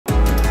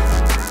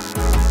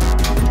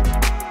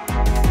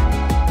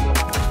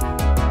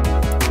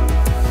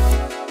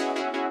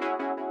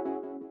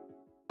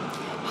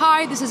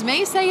Hi, this is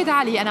May Sayed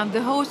Ali, and I'm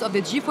the host of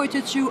the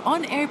G42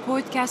 On Air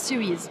podcast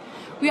series.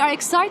 We are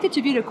excited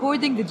to be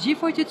recording the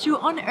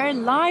G42 On Air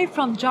live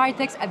from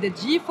GITEX at the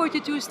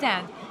G42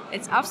 stand.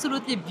 It's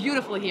absolutely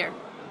beautiful here.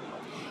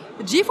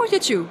 The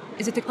G42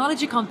 is a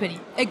technology company,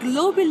 a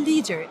global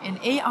leader in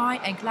AI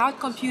and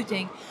cloud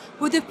computing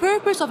with the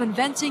purpose of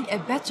inventing a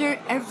better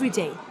every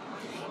day.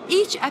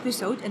 Each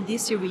episode in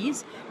this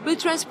series will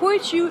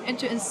transport you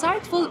into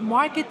insightful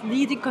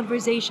market-leading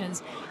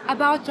conversations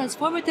about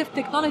transformative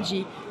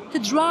technology to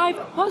drive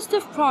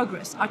positive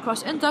progress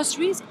across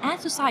industries and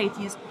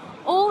societies,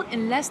 all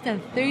in less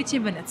than 30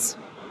 minutes.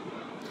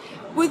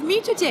 With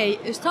me today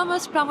is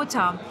Thomas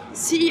Pramotedham,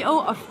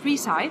 CEO of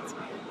Presight.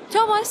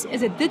 Thomas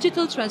is a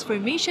digital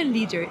transformation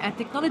leader and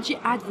technology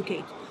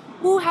advocate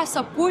who has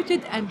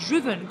supported and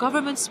driven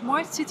government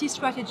smart city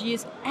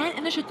strategies and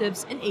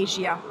initiatives in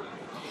Asia.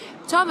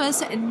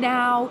 Thomas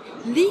now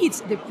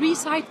leads the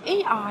Presight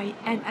AI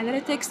and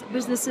analytics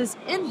businesses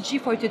in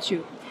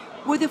G42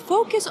 with a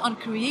focus on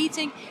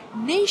creating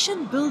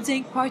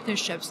nation-building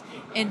partnerships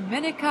in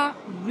MENACA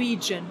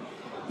region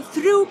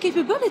through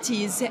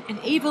capabilities,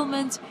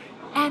 enablement,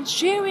 and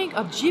sharing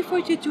of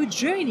G42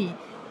 journey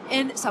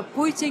in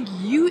supporting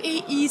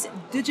UAE's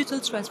digital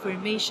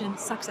transformation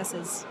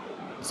successes.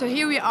 So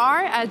here we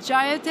are at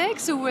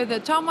GITEX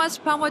with Thomas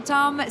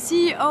Pramotedham,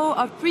 CEO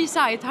of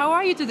Presight. How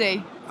are you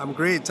today? I'm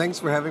great. Thanks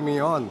for having me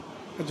on.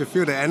 Don't you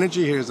feel the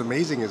energy here is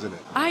amazing, isn't it?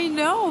 I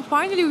know.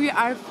 Finally, we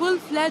are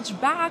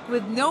full-fledged back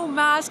with no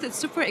mask. It's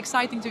super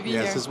exciting to be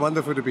here. Yes, it's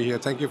wonderful to be here.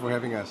 Thank you for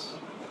having us.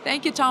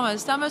 Thank you,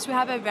 Thomas. Thomas, we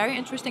have a very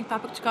interesting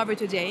topic to cover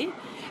today.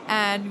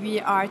 And we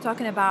are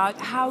talking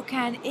about how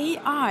can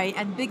AI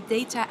and big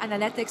data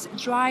analytics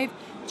drive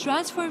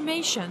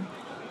transformation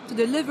to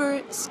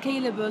deliver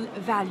scalable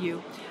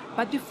value.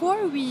 But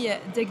before we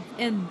dig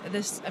in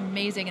this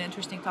amazing and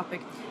interesting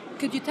topic,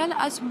 could you tell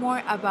us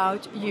more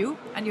about you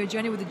and your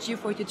journey with the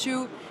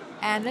G42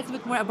 and a little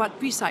bit more about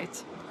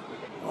Presight?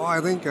 Oh, I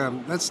think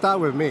let's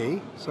start with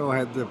me. So I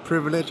had the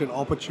privilege and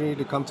opportunity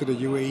to come to the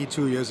UAE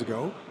 2 years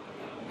ago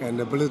and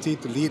the ability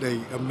to lead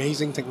an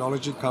amazing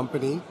technology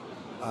company.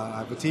 I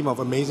have a team of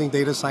amazing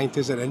data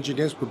scientists and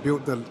engineers who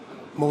built the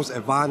most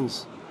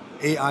advanced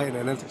AI and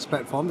analytics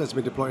platform that's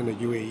been deployed in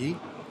the UAE.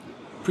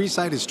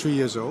 Presight is 3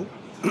 years old.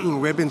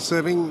 We've been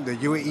serving the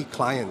UAE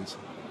clients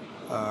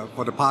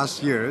for the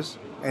past years,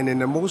 and in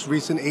the most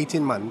recent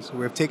 18 months,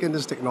 we've taken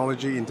this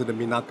technology into the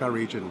MENACA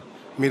region,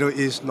 Middle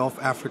East, North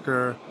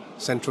Africa,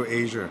 Central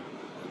Asia.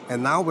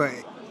 And now we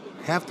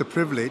have the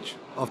privilege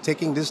of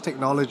taking this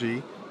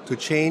technology to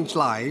change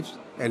lives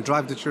and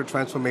drive digital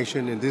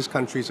transformation in these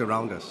countries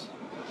around us.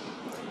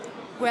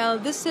 Well,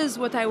 this is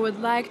what I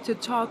would like to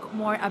talk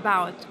more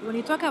about. When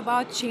you talk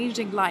about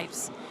changing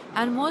lives,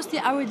 and mostly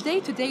our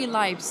day-to-day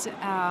lives,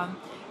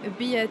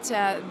 be it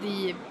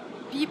the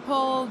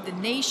people, the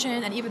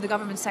nation, and even the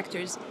government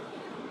sectors.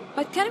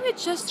 But can we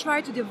just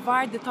try to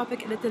divide the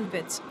topic a little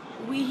bit?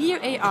 We hear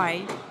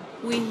AI,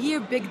 we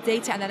hear big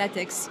data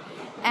analytics,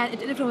 and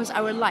it influences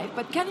our life.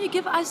 But can you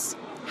give us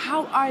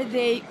how are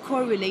they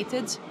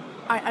correlated?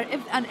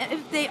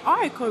 If they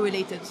are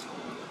correlated?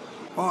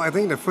 Well, I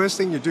think the first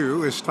thing you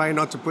do is try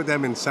not to put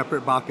them in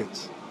separate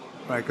buckets,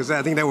 right? Because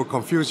I think that will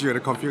confuse you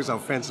and confuse our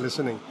friends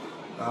listening.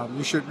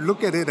 You should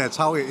look at it as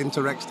how it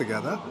interacts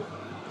together.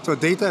 So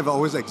data have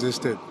always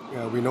existed.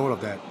 We know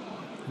of that.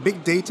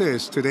 Big data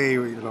is today,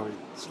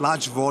 it's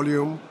large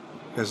volume.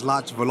 There's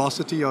large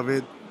velocity of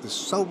it. There's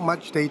so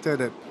much data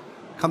that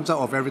comes out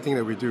of everything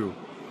that we do.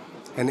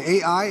 And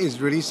AI is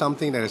really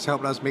something that has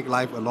helped us make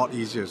life a lot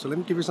easier. So let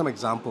me give you some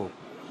example.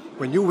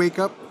 When you wake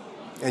up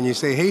and you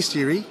say, "Hey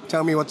Siri,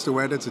 tell me what's the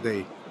weather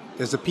today,"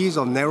 there's a piece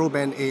of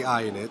narrowband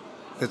AI in it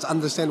that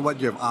understands what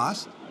you have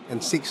asked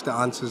and seeks the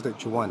answers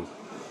that you want.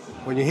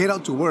 When you head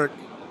out to work,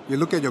 you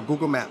look at your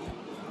Google map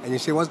and you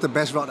say, "What's the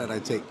best route that I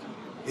take?"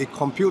 It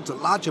computes a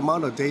large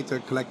amount of data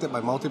collected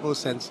by multiple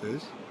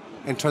sensors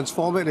and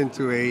transform it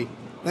into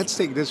let's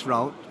take this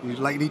route, you're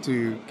likely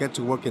to get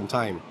to work in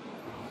time.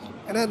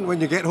 And then when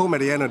you get home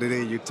at the end of the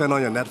day, you turn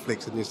on your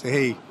Netflix and you say,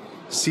 "Hey,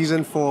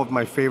 season 4 of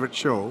my favorite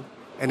show,"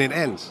 and it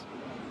ends.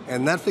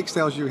 And Netflix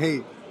tells you,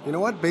 "Hey, you know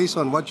what? Based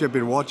on what you've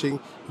been watching,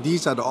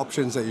 these are the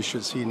options that you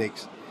should see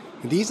next."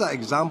 And these are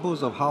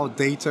examples of how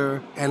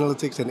data,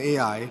 analytics, and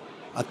AI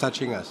are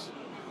touching us.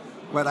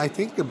 But I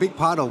think a big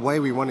part of where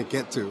we want to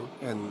get to,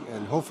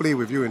 and hopefully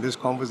with you in this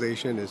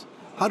conversation, is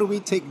how do we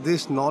take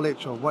this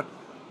knowledge of what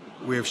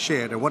we have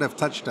shared and what have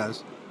touched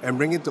us and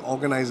bring it to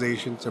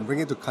organizations and bring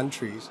it to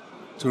countries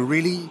to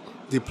really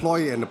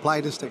deploy and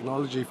apply this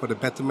technology for the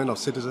betterment of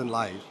citizen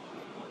lives,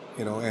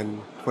 and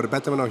for the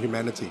betterment of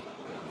humanity.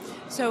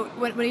 So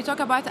when you talk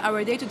about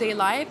our day-to-day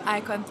life,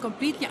 I can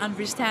completely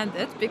understand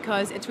it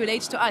because it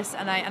relates to us,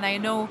 and I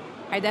know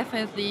I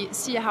definitely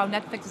see how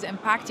Netflix is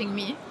impacting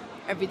me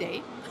every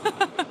day.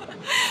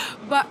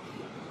 But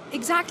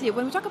exactly,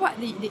 when we talk about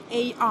the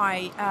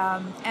AI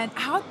and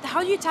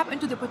how do you tap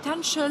into the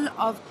potential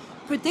of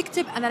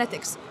predictive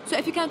analytics? So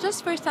if you can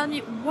just first tell me,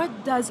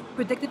 what does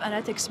predictive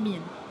analytics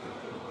mean?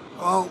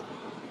 Well,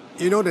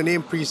 You know the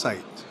name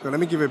Presight. So let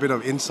me give you a bit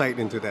of insight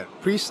into that.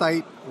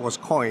 Presight was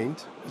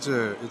coined, it's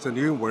a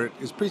new word,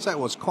 Presight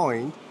was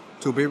coined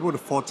to be able to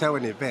foretell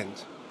an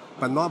event,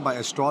 but not by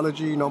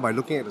astrology, not by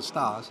looking at the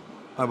stars,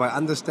 but by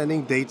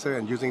understanding data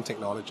and using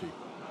technology.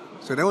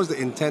 So that was the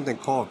intent and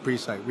core of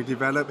Presight. We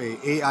developed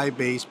a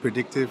AI-based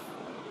predictive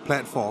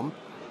platform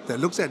that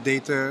looks at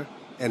data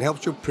and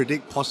helps you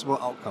predict possible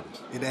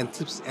outcomes. It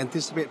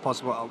anticipates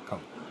possible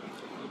outcomes.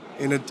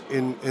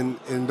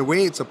 In the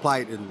way it's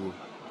applied in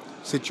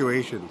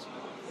situations,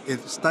 it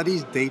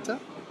studies data,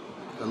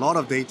 a lot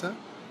of data.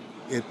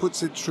 It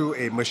puts it through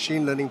a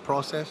machine learning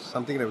process,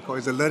 something that we call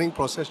it's a learning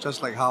process,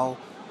 just like how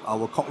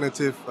our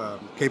cognitive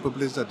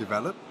capabilities are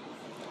developed.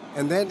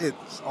 And then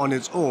it's on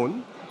its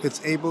own,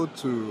 it's able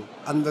to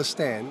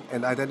understand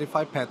and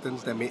identify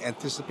patterns that may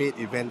anticipate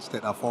events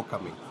that are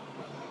forthcoming.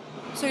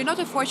 So you're not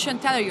a fortune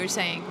teller, you're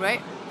saying,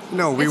 right?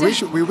 No, we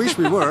wish we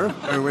were.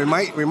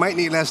 We might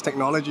need less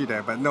technology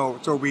there, but no.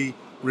 So we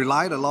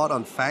relied a lot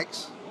on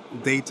facts,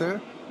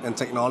 data, and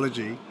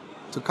technology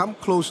to come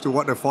close to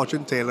what a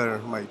fortune teller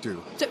might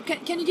do. So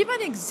can you give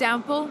an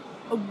example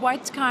of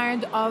what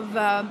kind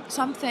of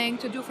something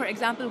to do, for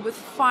example, with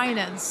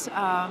finance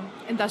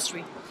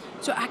industry?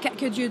 So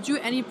could you do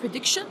any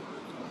prediction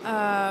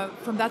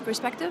from that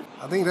perspective?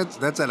 I think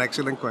that's an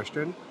excellent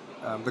question.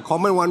 The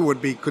common one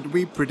would be, could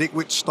we predict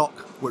which stock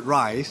would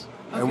rise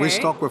and which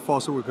stock would fall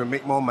so we can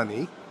make more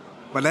money?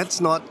 But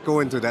let's not go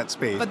into that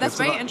space. But that's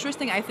very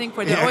interesting, I think,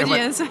 for the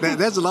audience.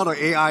 There's a lot of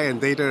AI and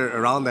data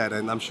around that,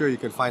 and I'm sure you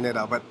can find it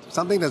out. But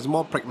something that's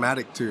more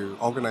pragmatic to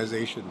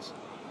organizations.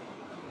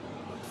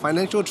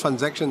 Financial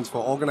transactions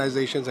for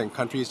organizations and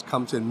countries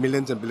comes in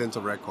millions and billions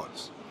of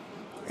records.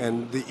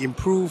 And the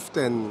improved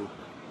and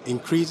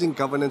increasing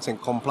governance and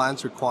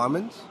compliance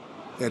requirements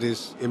that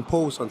is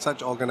imposed on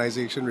such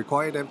organizations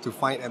require them to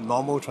find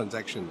abnormal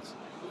transactions.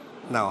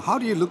 Now, how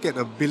do you look at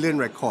 1 billion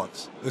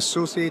records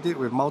associated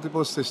with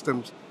multiple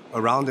systems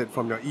around it,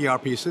 from your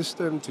ERP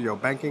system to your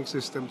banking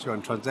system to your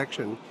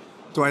transaction,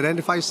 to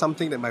identify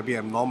something that might be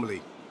an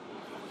anomaly?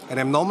 An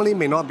anomaly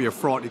may not be a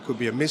fraud. It could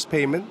be a missed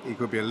payment, it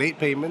could be a late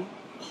payment,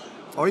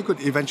 or it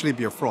could eventually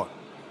be a fraud.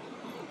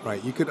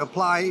 Right? You could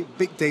apply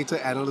big data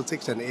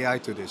analytics and AI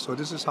to this. So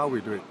this is how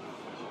we do it.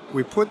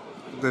 We put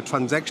the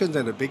transactions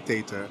and the big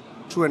data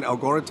through an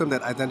algorithm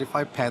that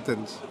identifies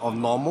patterns of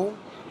normal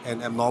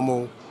and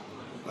abnormal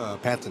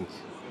patterns.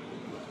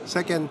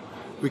 Second,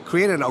 we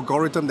create an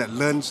algorithm that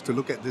learns to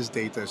look at this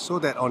data so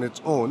that on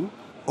its own,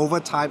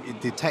 over time,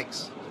 it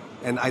detects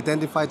and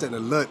identifies and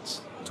alerts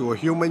to a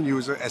human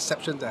user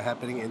exceptions that are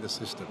happening in the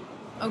system.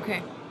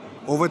 Okay.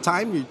 Over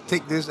time, you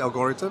take this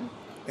algorithm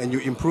and you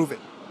improve it.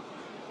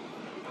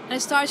 And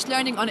it starts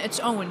learning on its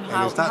own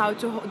how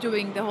to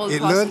doing the whole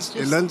process.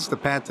 It learns the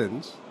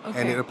patterns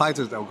and it applies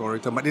to the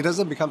algorithm, but it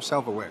doesn't become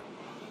self-aware.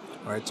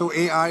 Right? So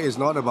AI is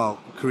not about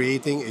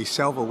creating a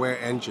self-aware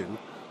engine,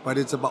 but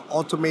it's about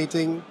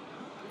automating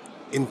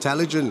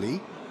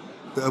intelligently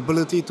the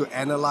ability to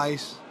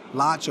analyze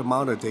large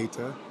amount of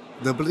data,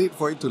 the ability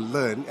for it to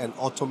learn and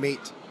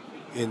automate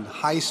in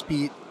high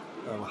speed,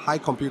 high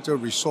computer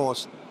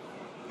resource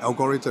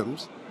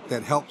algorithms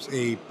that helps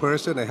a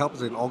person, that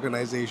helps an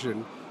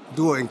organization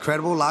do an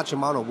incredible large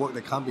amount of work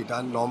that can't be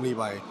done normally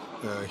by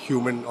a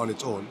human on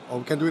its own, or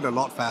we can do it a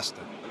lot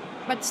faster.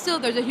 But still,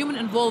 there's a human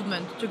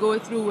involvement to go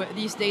through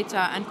these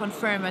data and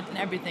confirm it and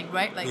everything,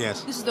 right? Like,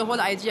 yes. This is the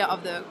whole idea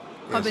of the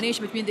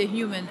combination between the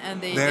human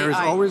and the There AI.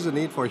 is always a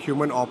need for a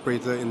human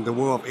operator in the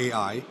world of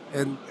AI,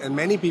 and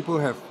many people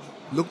have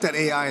looked at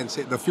AI and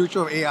said the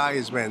future of AI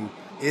is when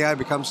AI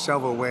becomes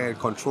self-aware and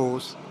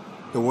controls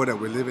the world that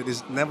we live in.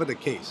 It's never the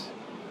case.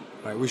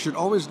 Right? We should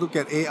always look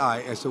at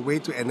AI as a way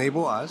to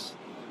enable us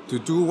to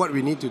do what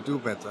we need to do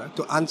better,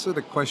 to answer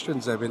the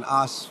questions that have been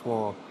asked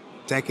for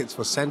decades,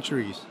 for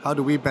centuries. How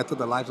do we better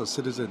the lives of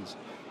citizens?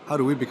 How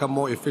do we become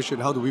more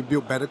efficient? How do we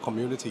build better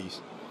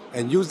communities?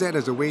 And use that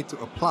as a way to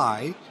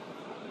apply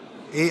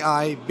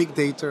AI, big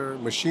data,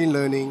 machine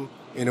learning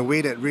in a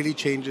way that really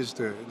changes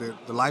the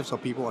lives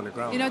of people on the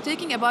ground. You know,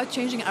 talking about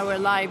changing our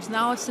lives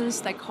now,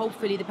 since like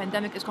hopefully the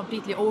pandemic is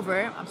completely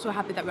over. I'm so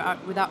happy that we are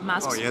without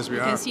masks. Oh yes, we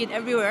you are. You can see it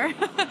everywhere.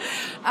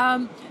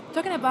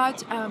 Talking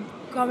about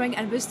going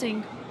and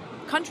visiting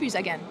countries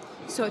again.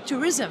 So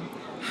tourism.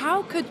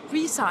 How could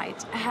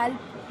Presight help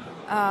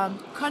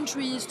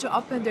countries to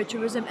open their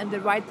tourism in the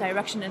right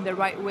direction, in the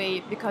right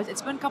way? Because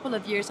it's been a couple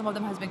of years. Some of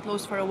them has been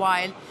closed for a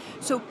while.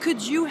 So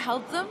could you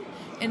help them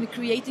in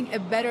creating a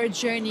better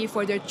journey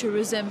for their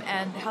tourism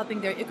and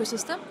helping their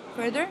ecosystem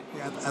further?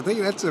 Yeah, I think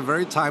that's a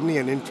very timely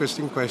and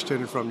interesting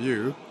question from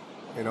you.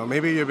 You know,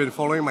 maybe you've been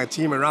following my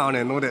team around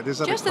and know that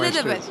these are just the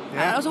questions. Just a little bit.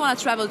 Yeah? I also want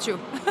to travel too.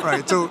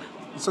 Right.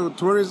 So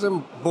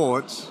tourism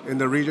boards in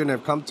the region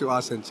have come to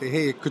us and say,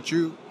 hey, could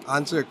you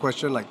answer a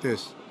question like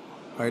this?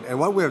 Right. And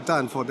what we have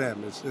done for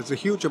them is there's a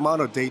huge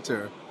amount of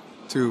data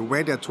to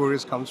where their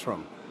tourist comes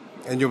from.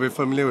 And you'll be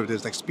familiar with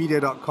this, like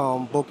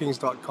Expedia.com,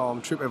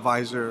 Bookings.com,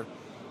 TripAdvisor.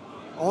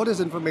 All this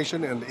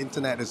information on the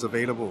internet is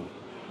available,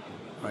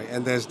 right?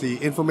 And there's the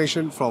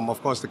information from,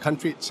 of course, the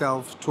country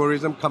itself,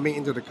 tourism coming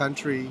into the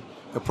country,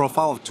 the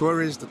profile of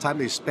tourists, the time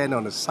they spend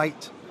on the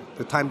site,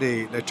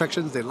 the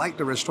attractions they like,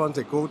 the restaurants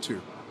they go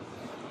to.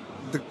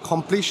 The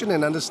completion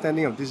and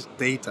understanding of this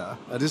data,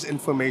 this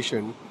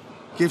information,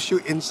 gives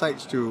you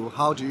insights to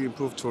how do you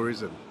improve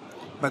tourism.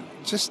 But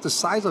just the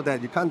size of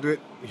that, you can't do it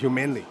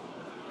humanly,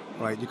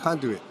 right? You can't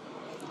do it.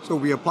 So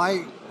we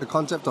apply the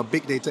concept of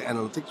big data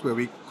analytics where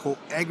we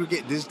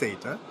aggregate this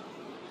data,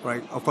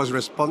 right? Of course,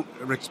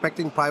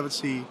 respecting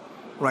privacy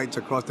rights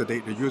across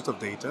the use of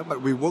data,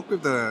 but we work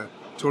with the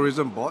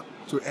tourism board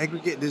to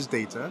aggregate this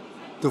data,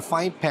 to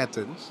find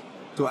patterns,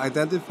 to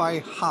identify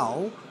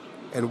how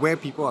and where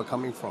people are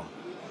coming from.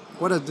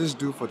 What does this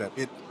do for them?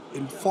 It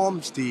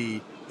informs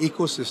the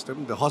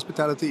ecosystem, the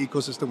hospitality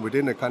ecosystem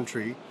within a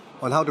country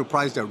on how to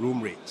price their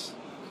room rates.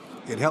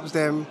 It helps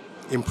them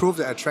improve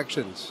their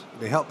attractions.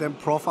 They help them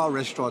profile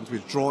restaurants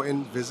which draw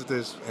in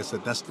visitors as a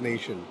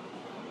destination.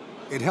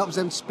 It helps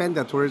them spend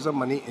their tourism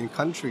money in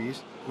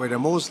countries where they're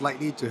most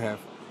likely to have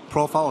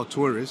profile of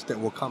tourists that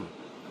will come.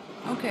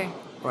 Okay.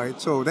 Right,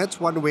 so that's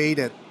one way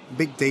that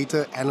big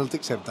data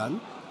analytics have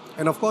done.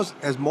 And of course,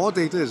 as more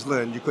data is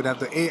learned, you could have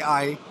the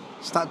AI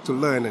start to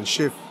learn and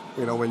shift.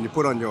 When you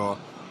put on your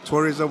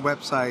tourism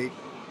website,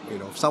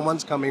 if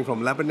someone's coming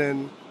from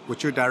Lebanon,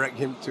 would you direct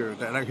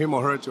him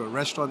or her to a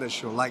restaurant that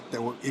she'll like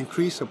that will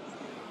increase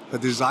the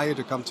desire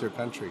to come to your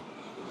country?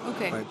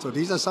 Okay. Right, so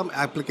these are some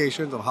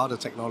applications of how the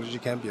technology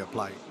can be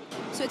applied.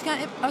 So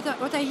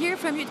what I hear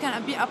from you, it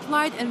can be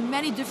applied in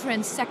many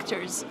different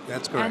sectors.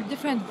 That's correct. And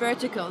different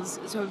verticals.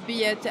 So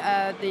be it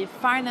the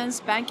finance,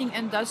 banking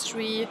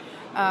industry,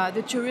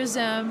 the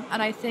tourism,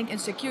 and I think in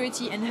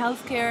security and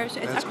healthcare.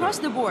 So it's across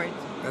the board.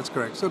 That's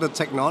correct. So the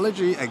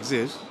technology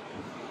exists.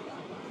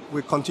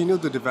 We continue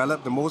to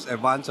develop the most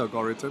advanced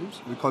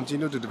algorithms. We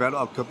continue to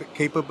develop our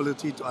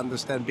capability to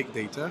understand big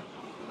data.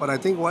 But I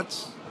think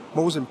what's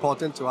most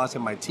important to us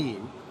and my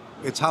team,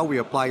 it's how we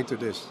apply to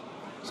this.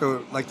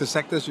 So like the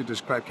sectors you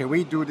described, can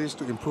we do this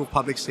to improve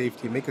public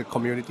safety, make a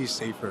community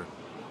safer?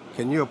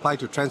 Can you apply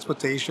to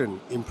transportation,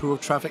 improve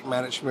traffic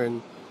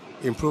management,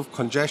 improve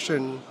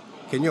congestion?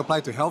 Can you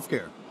apply to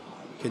healthcare?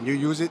 Can you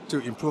use it to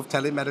improve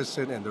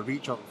telemedicine and the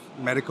reach of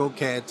medical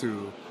care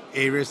to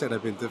areas that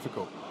have been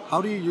difficult? How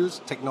do you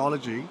use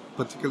technology,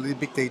 particularly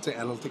big data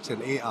analytics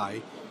and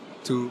AI,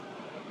 to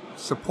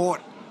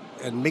support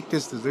and make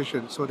this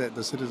decision so that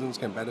the citizens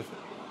can benefit?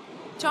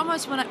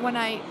 Thomas, when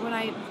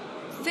I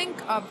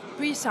think of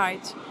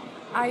Presight,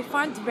 I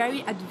find it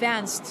very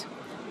advanced.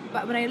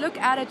 But when I look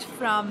at it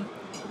from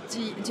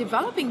the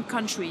developing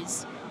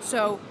countries,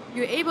 so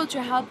you're able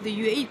to help the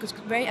UAE because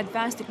it's very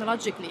advanced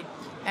technologically,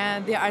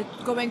 and they are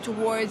going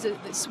towards the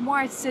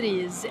smart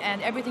cities,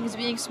 and everything is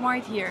being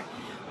smart here.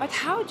 But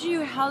how do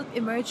you help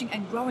emerging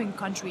and growing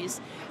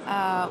countries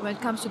when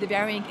it comes to the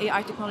varying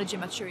AI technology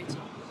maturity?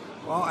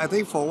 Well, I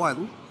think for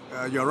one,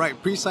 you're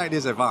right, Presight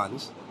is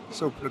advanced.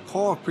 So the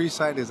core of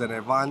Presight is an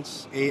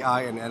advanced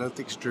AI and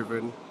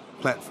analytics-driven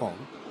platform.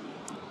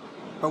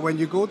 But when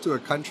you go to a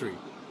country,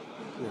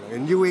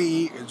 in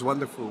UAE, it's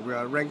wonderful. We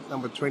are ranked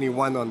number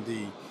 21 on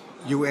the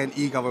UN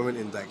e-government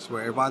index.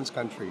 We're an advanced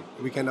country.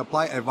 We can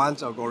apply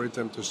advanced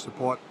algorithm to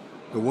support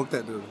the work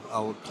that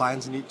our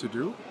clients need to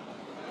do.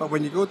 But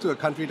when you go to a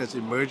country that's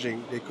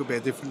emerging, they could be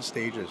at different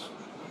stages.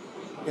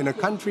 In a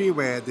country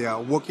where they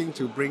are working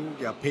to bring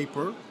their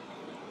paper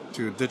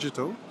to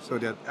digital, so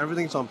that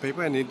everything's on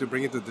paper and need to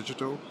bring it to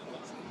digital,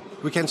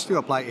 we can still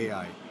apply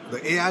AI.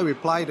 The AI we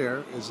apply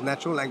there is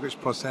natural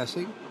language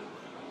processing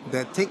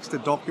that takes the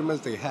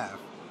documents they have,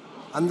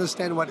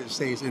 understand what it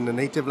says in the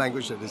native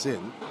language that it's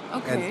in,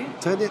 and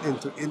turn it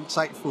into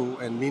insightful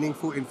and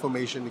meaningful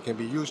information that can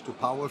be used to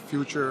power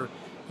future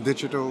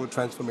digital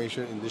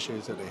transformation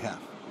initiatives that they have.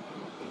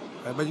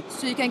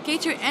 So you can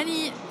cater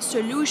any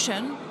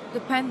solution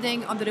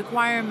depending on the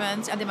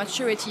requirements and the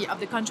maturity of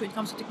the country when it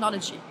comes to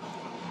technology.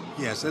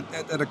 Yes,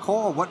 at the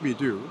core of what we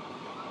do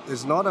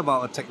is not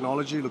about a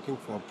technology looking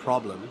for a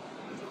problem.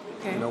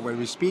 Okay. When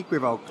we speak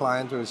with our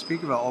clients, when we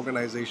speak with our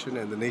organization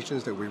and the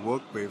nations that we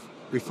work with,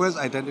 we first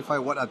identify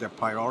what are their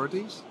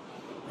priorities.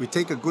 We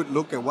take a good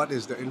look at what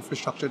is the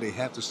infrastructure they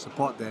have to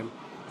support them,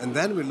 and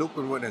then we look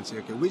inward and say,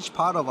 okay, which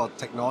part of our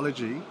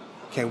technology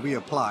can we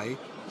apply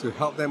to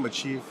help them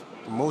achieve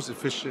the most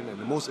efficient and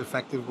the most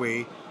effective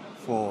way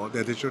for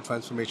their digital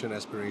transformation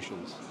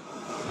aspirations.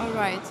 All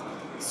right.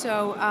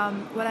 So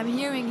what I'm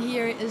hearing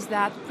here is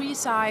that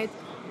Presight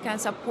can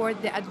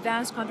support the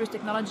advanced countries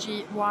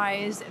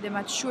technology-wise, the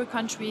mature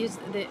countries,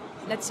 the,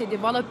 let's say,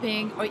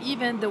 developing, or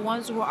even the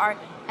ones who are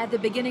at the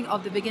beginning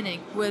of the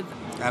beginning with,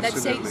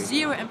 let's say,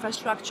 zero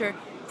infrastructure.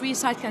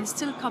 Presight can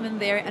still come in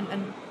there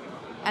and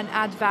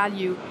add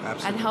value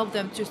and help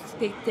them to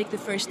take the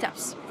first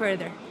steps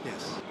further.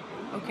 Yes.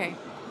 Okay.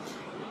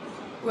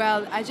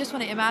 Well, I just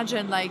want to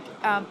imagine, like,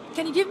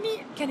 can you give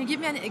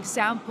me an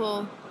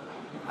example,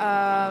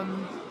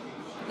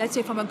 let's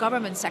say from a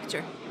government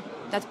sector,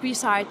 that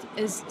Presight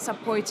is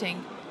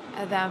supporting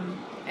them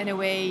in a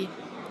way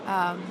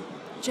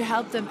to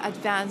help them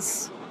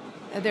advance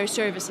their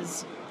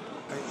services?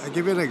 I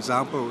give you an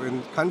example.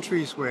 In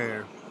countries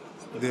where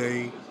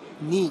they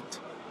need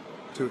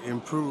to to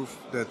improve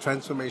the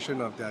transformation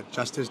of their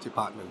Justice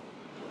Department.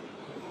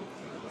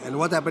 And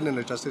what happened in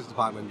the Justice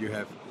Department? You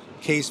have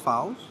case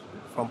files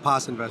from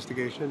past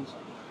investigations,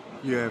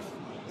 you have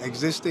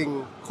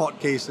existing court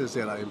cases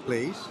that are in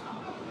place,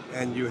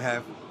 and you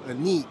have a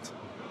need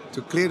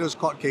to clear those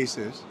court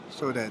cases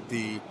so that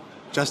the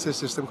justice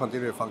system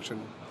continue to function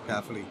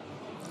carefully.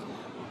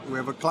 We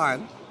have a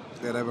client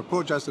that have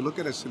approached us to look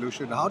at a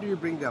solution. How do you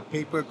bring their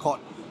paper court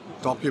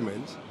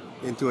documents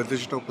into a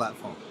digital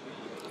platform?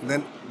 And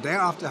then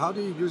thereafter, how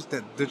do you use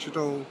that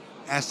digital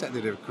asset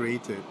that they've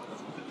created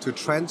to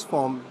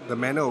transform the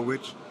manner in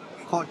which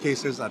court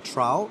cases are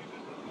trialed,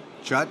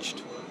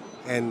 judged,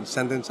 and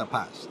sentences are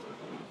passed?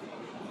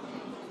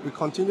 We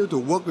continue to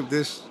work with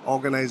this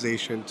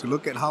organization to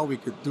look at how we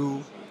could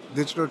do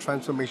digital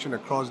transformation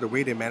across the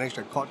way they manage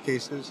their court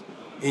cases,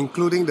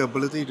 including the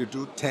ability to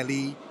do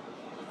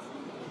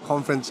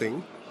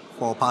teleconferencing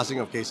for passing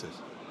of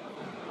cases.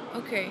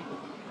 Okay,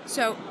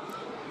 so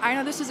I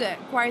know this is a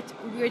quite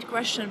weird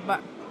question,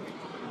 but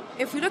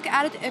if we look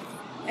at it, if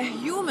a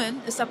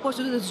human is supposed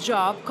to do this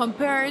job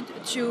compared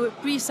to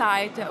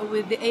Presight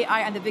with the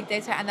AI and the big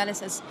data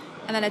analytics,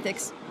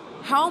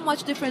 how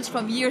much difference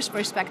from years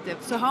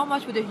perspective? So how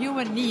much would a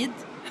human need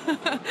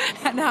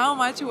and how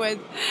much would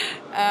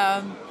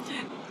I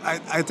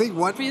think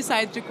what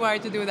Presight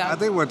required to do that? I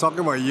think we're talking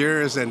about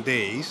years and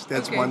days.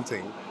 That's Okay. one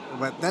thing.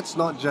 But that's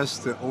not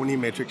just the only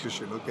metrics you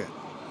should look at.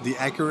 The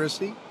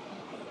accuracy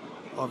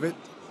of it,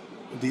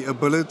 the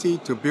ability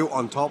to build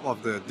on top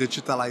of the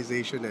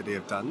digitalization that they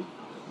have done.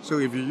 So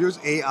if you use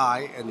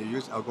AI and you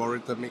use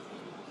algorithmic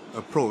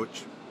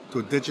approach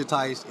to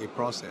digitize a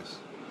process,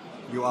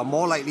 you are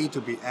more likely to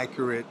be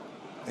accurate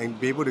and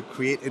be able to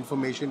create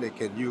information they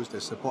can use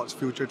that supports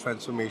future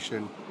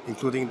transformation,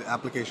 including the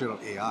application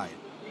of AI.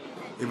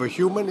 If a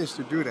human is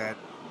to do that,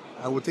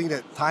 I would think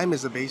that time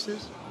is the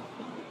basis.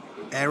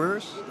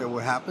 Errors that will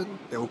happen,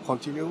 that will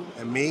continue,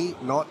 and may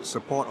not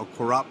support or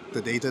corrupt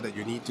the data that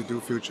you need to do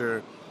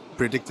future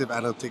predictive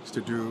analytics,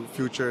 to do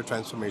future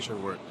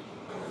transformation work.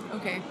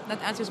 Okay,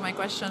 that answers my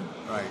question.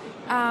 Right.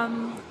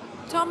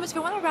 Thomas,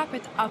 we want to wrap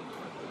it up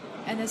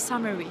in a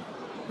summary.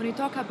 When you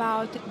talk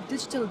about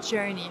digital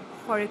journey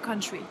for a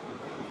country,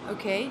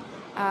 okay,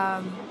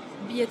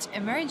 be it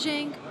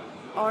emerging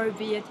or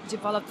be it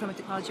developed from a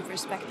technology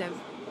perspective,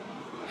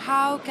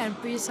 how can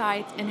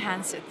Presight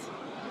enhance it?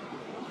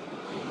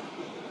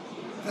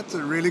 That's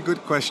a really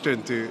good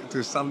question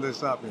to sum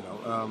this up.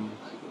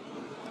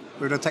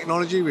 With the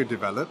technology we've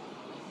developed,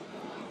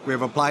 we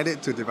have applied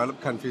it to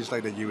developed countries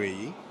like the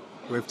UAE.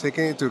 We've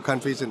taken it to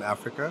countries in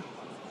Africa.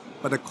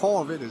 But the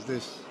core of it is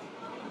this: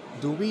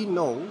 do we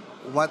know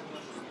what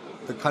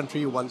the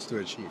country wants to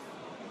achieve?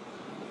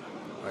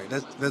 Right.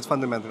 That's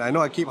fundamental. I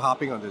know I keep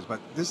harping on this, but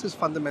this is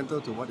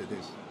fundamental to what it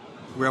is.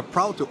 We are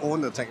proud to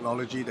own the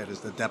technology that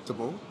is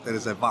adaptable, that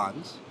is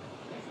advanced.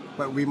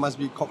 But we must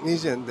be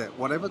cognizant that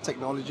whatever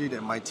technology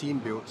that my team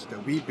builds,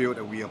 that we build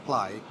and we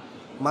apply,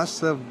 must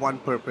serve one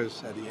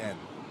purpose at the end.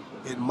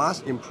 It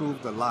must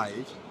improve the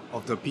lives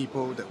of the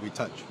people that we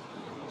touch.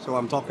 So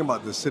I'm talking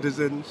about the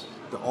citizens,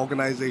 the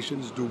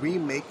organizations. Do we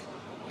make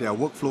their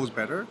workflows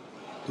better?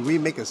 Do we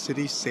make a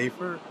city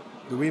safer?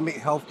 Do we make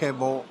healthcare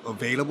more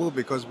available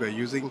because we're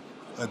using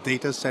a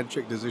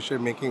data-centric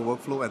decision-making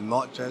workflow and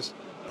not just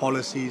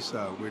policies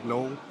with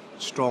no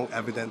strong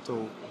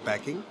evidential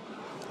backing?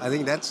 I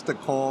think that's the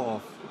core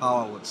of how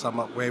I would sum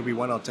up where we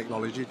want our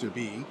technology to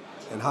be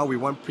and how we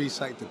want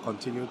Presight to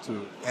continue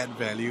to add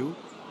value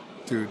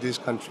to these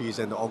countries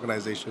and the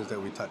organizations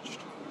that we touched.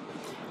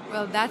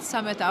 Well, that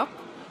sum it up,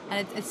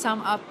 and it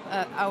sum up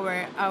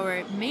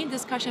our main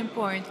discussion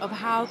point of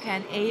how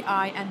can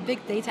AI and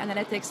big data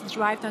analytics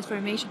drive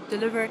transformation to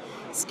deliver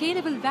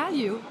scalable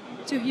value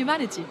to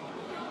humanity.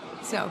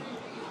 So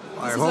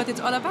this is what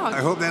it's all about.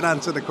 I hope that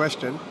answered the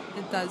question.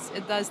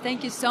 It does.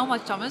 Thank you so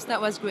much, Thomas.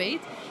 That was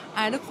great.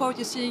 I look forward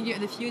to seeing you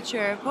in the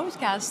future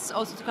podcasts,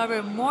 also to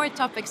cover more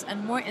topics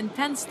and more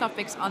intense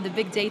topics on the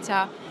big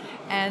data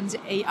and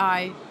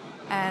AI.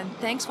 And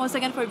thanks once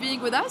again for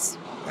being with us.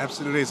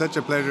 Absolutely. It's such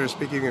a pleasure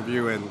speaking with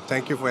you, and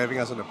thank you for having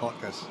us on the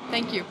podcast.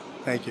 Thank you.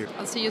 Thank you.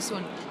 I'll see you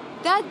soon.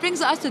 That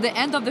brings us to the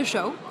end of the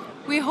show.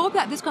 We hope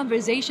that this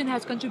conversation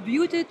has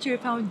contributed to your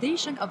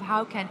foundation of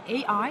how can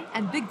AI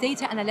and big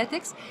data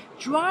analytics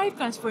drive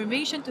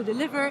transformation to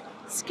deliver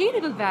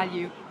scalable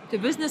value to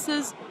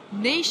businesses,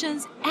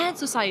 nations, and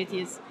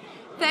societies.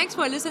 Thanks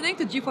for listening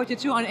to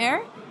G42 On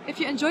Air. If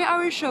you enjoy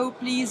our show,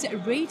 please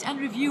rate and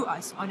review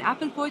us on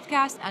Apple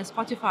Podcasts and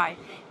Spotify.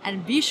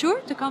 And be sure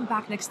to come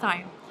back next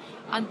time.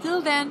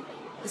 Until then,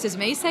 this is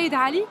May Said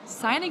Ali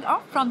signing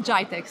off from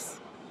Jitex.